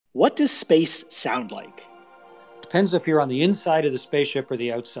What does space sound like? Depends if you're on the inside of the spaceship or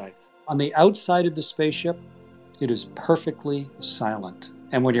the outside. On the outside of the spaceship, it is perfectly silent.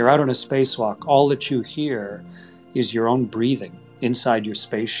 And when you're out on a spacewalk, all that you hear is your own breathing inside your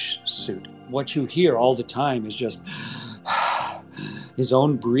space suit. What you hear all the time is just his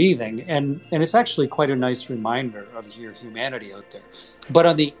own breathing. And it's actually quite a nice reminder of your humanity out there. But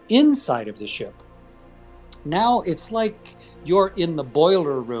on the inside of the ship, now it's like you're in the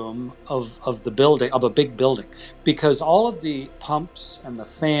boiler room of the building, of a big building, because all of the pumps and the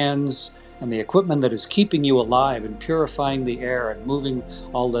fans and the equipment that is keeping you alive and purifying the air and moving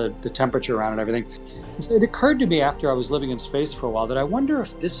all the temperature around and everything. And so it occurred to me after I was living in space for a while that I wonder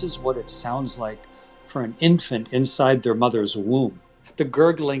if this is what it sounds like for an infant inside their mother's womb. The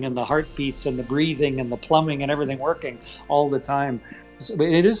gurgling and the heartbeats and the breathing and the plumbing and everything working all the time. So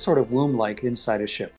it is sort of womb-like inside a ship.